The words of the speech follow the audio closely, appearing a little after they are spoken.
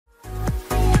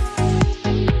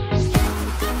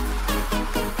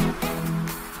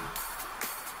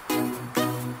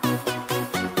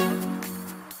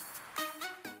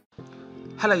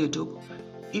Hello YouTube.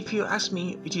 If you ask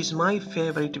me which is my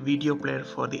favorite video player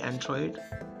for the Android,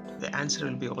 the answer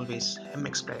will be always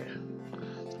MX Player.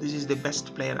 This is the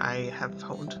best player I have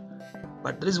found.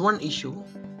 But there is one issue.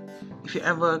 If you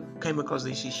ever came across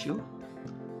this issue,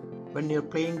 when you're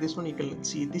playing this one, you can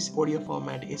see this audio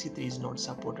format AC3 is not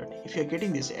supported. If you're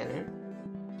getting this error,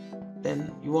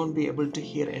 then you won't be able to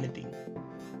hear anything.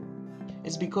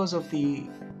 It's because of the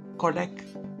codec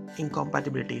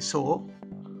incompatibility. So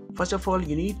first of all,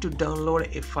 you need to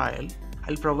download a file.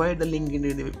 I'll provide the link in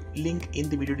the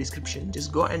video description.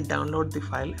 Just go and download the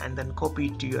file and then copy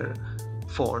it to your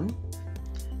phone,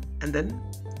 and then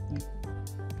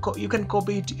you can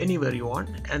copy it anywhere you want,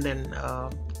 and then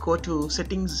go to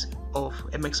settings of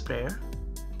MX Player,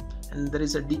 and there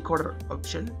is a decoder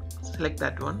option. Select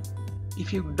that one.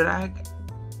 If you drag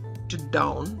to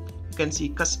down, you can see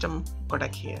custom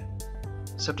codec here,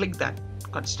 so click that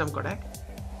custom codec.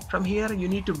 From here you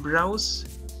need to browse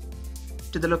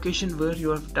to the location where you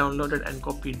have downloaded and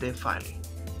copied the file.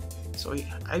 So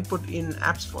I put in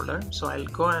apps folder, so I'll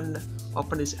go and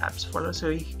open this apps folder so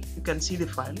you can see the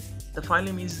file. The file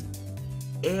name is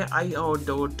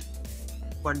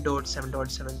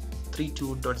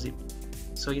aio.1.7.732.zip.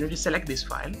 so you need to select this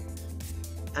file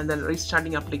and then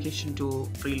restarting application to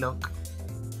relock.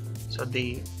 So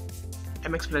the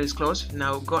MX Player is closed.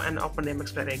 Now go and open the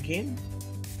MX Player again.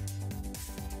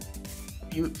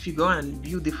 If you go and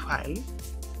view the file,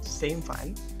 same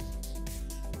file,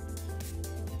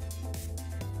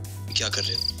 क्या कर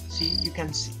रहे हो? see, you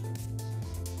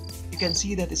can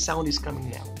see that the sound is coming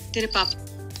now.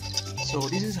 So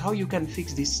this is how you can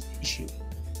fix this issue.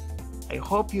 I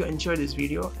hope you enjoyed this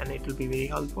video and it will be very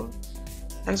helpful.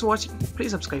 Thanks for watching.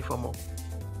 Please subscribe for more.